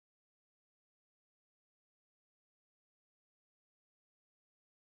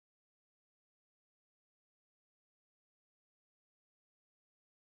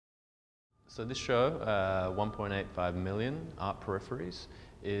So this show, 1.85 million, Art Peripheries,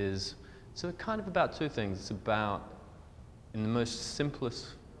 is kind of about two things. It's about, in the most simplest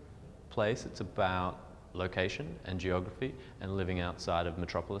place, it's about location and geography and living outside of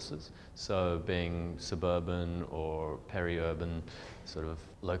metropolises. So being suburban or peri-urban sort of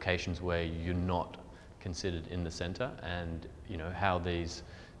locations where you're not considered in the centre, and how these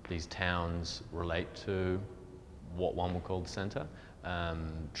towns relate to what one will call the centre.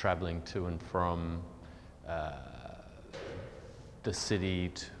 Travelling to and from the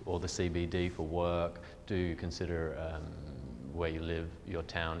city or the CBD for work. Do you consider where you live, your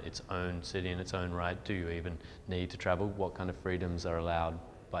town, its own city in its own right? Do you even need to travel? What kind of freedoms are allowed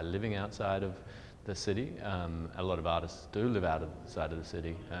by living outside of the city? A lot of artists do live outside of the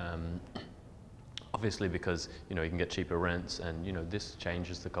city. Obviously because you can get cheaper rents, and this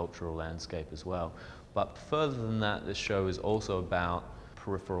changes the cultural landscape as well. But further than that, this show is also about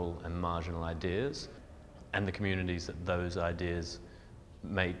peripheral and marginal ideas and the communities that those ideas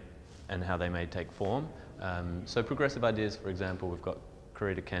may and how they may take form. So progressive ideas, for example, we've got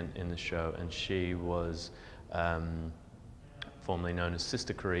Corita in the show, and she was formerly known as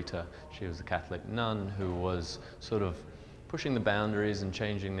Sister Corita. She was a Catholic nun who was sort of pushing the boundaries and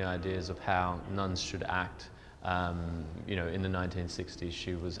changing the ideas of how nuns should act. In the 1960s,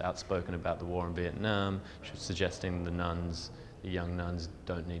 she was outspoken about the war in Vietnam. She was suggesting the young nuns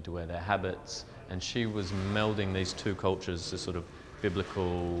don't need to wear their habits, and she was melding these two cultures, this sort of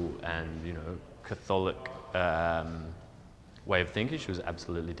biblical and Catholic way of thinking. She was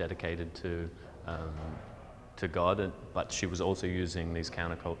absolutely dedicated to God, but she was also using these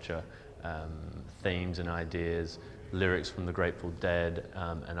counterculture themes and ideas, lyrics from the Grateful Dead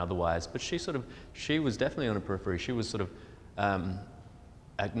and otherwise. But she was definitely on a periphery. She was sort of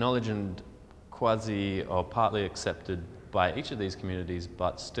acknowledged and quasi or partly accepted by each of these communities,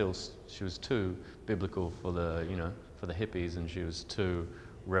 but still she was too biblical for the for the hippies, and she was too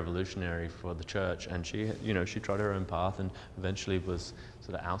revolutionary for the church. And she trod her own path, and eventually was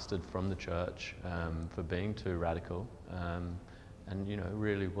sort of ousted from the church for being too radical, and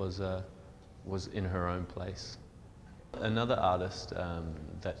really was in her own place. Another artist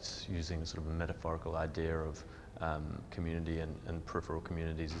that's using sort of a metaphorical idea of community and peripheral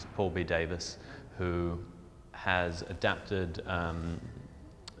communities is Paul B. Davis, who has adapted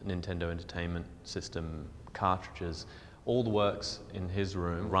Nintendo Entertainment System cartridges. All the works in his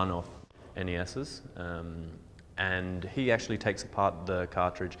room run off NESs, and he actually takes apart the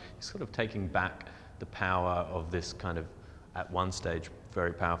cartridge. He's sort of taking back the power of this kind of, at one stage,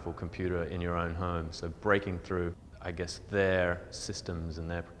 very powerful computer in your own home. So breaking through, I guess, their systems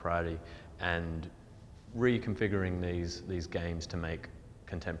and their propriety, and reconfiguring these games to make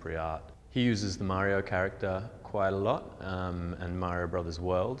contemporary art. He uses the Mario character quite a lot, and Mario Brothers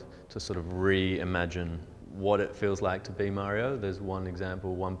World, to sort of reimagine what it feels like to be Mario. There's one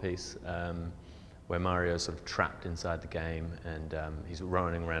example, one piece, where Mario's sort of trapped inside the game, and he's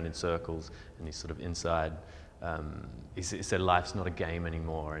running around in circles, and he's sort of inside. He said life's not a game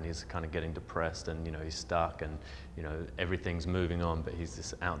anymore, and he's kind of getting depressed, and he's stuck, and everything's moving on, but he's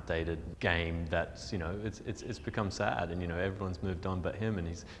this outdated game that's it's become sad, and everyone's moved on but him, and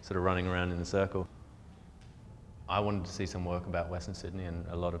he's sort of running around in a circle. I wanted to see some work about Western Sydney, and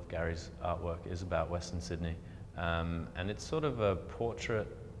a lot of Garry's artwork is about Western Sydney, and it's sort of a portrait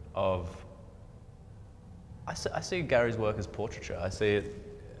of. I see Garry's work as portraiture. I see it.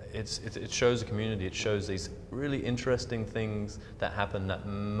 It shows a community. It shows these really interesting things that happen that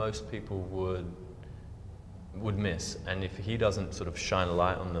most people would miss. And if he doesn't sort of shine a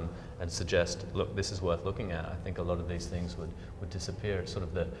light on them and suggest, look, this is worth looking at, I think a lot of these things would disappear. It's sort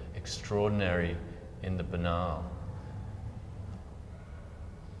of the extraordinary in the banal.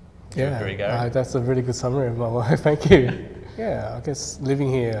 Do you agree, Garry? That's a really good summary of my life. Thank you. Yeah, I guess living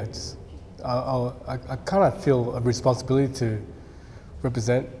here, I kind of feel a responsibility to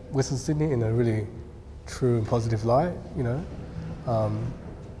represent Western Sydney in a really true and positive light,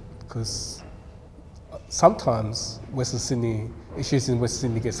 because sometimes Western Sydney, issues in Western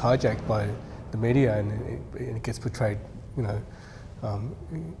Sydney gets hijacked by the media, and it gets portrayed, in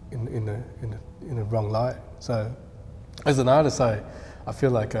the wrong light. So, as an artist, I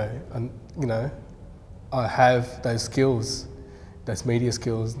feel like I have those skills, those media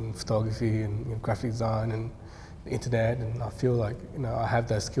skills, and photography and graphic design and the internet, and I feel like I have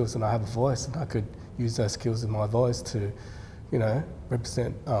those skills and I have a voice, and I could use those skills and my voice to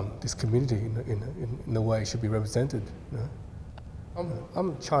represent this community in the way it should be represented.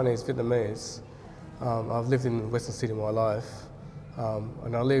 I'm Chinese Vietnamese. I've lived in Western Sydney my life,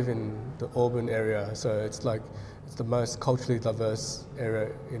 and I live in the urban area, so it's it's the most culturally diverse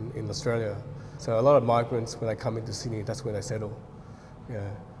area in Australia. So a lot of migrants, when they come into Sydney, that's where they settle. Yeah.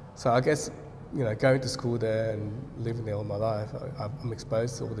 So I guess, you know, going to school there and living there all my life, I'm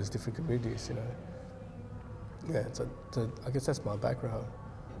exposed to all these different communities, you know. Yeah, so I guess that's my background.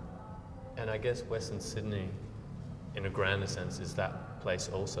 And I guess Western Sydney, in a grander sense, is that place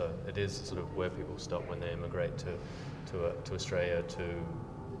also. It is sort of where people stop when they immigrate to Australia, to,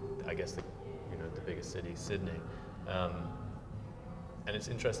 I guess, the biggest city, Sydney. And it's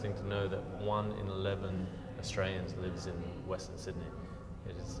interesting to know that 1 in 11 Australians lives in Western Sydney.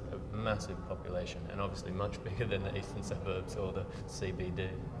 It is a massive population, and obviously much bigger than the eastern suburbs or the CBD.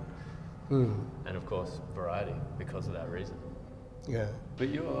 And of course, variety because of that reason. Yeah. But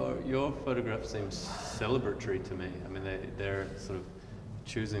your photograph seems celebratory to me. I mean, they're sort of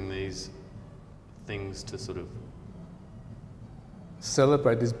choosing these things to sort of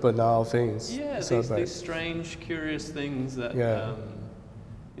celebrate these banal things. Yeah, these strange, curious things that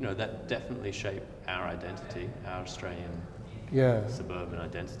you know, that definitely shape our identity, our Australian suburban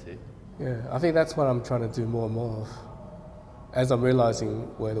identity. Yeah, I think that's what I'm trying to do more and more of, as I'm realising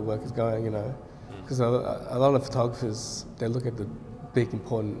where the work is going, you know. Because a lot of photographers, they look at the big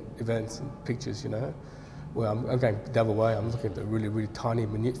important events and pictures, you know. Where I'm going the other way, I'm looking at the really, really tiny,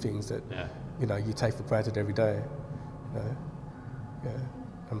 minute things that, you know, you take for granted every day, you know. Yeah,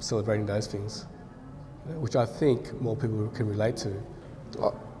 I'm celebrating those things, you know, which I think more people can relate to.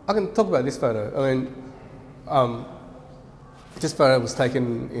 I can talk about this photo. I mean, this photo was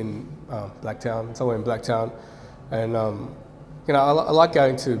taken in Blacktown, somewhere in Blacktown, and you know, I like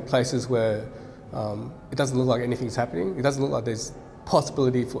going to places where it doesn't look like anything's happening. It doesn't look like there's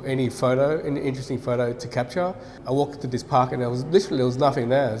possibility for any interesting photo to capture. I walked to this park and there was nothing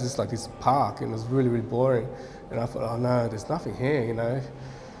there. It was just like this park, and it was really, really boring. And I thought, oh no, there's nothing here, you know.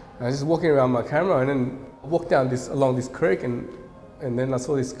 And I was just walking around my camera, and then I walked down along this creek, and then I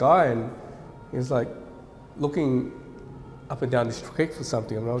saw this guy, and he was like looking up and down this creek for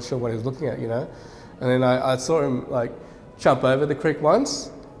something. I'm not sure what he was looking at, you know. And then I saw him like jump over the creek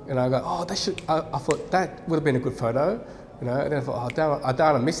once, and I go, oh, I thought that would have been a good photo, you know. And then I thought, oh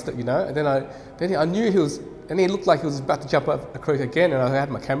damn, I missed it, you know. And then I knew he was, and he looked like he was about to jump over the creek again, and I had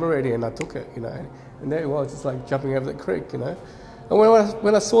my camera ready and I took it, you know. And there he was, just like jumping over the creek, you know. And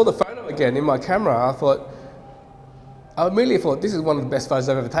when I saw the photo again in my camera, I immediately thought, this is one of the best photos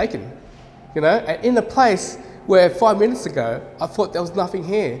I've ever taken, you know. And in a place where 5 minutes ago, I thought there was nothing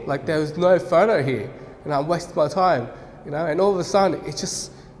here, like there was no photo here, and I wasted my time, you know. And all of a sudden, it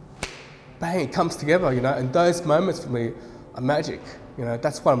just, bang, it comes together, you know. And those moments for me are magic, you know.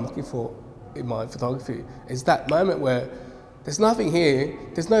 That's what I'm looking for in my photography, is that moment where there's nothing here,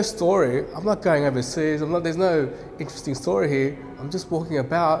 there's no story, I'm not going overseas, there's no interesting story here, I'm just walking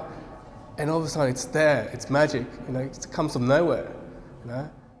about, and all of a sudden it's there, it's magic, you know, it comes from nowhere, you know.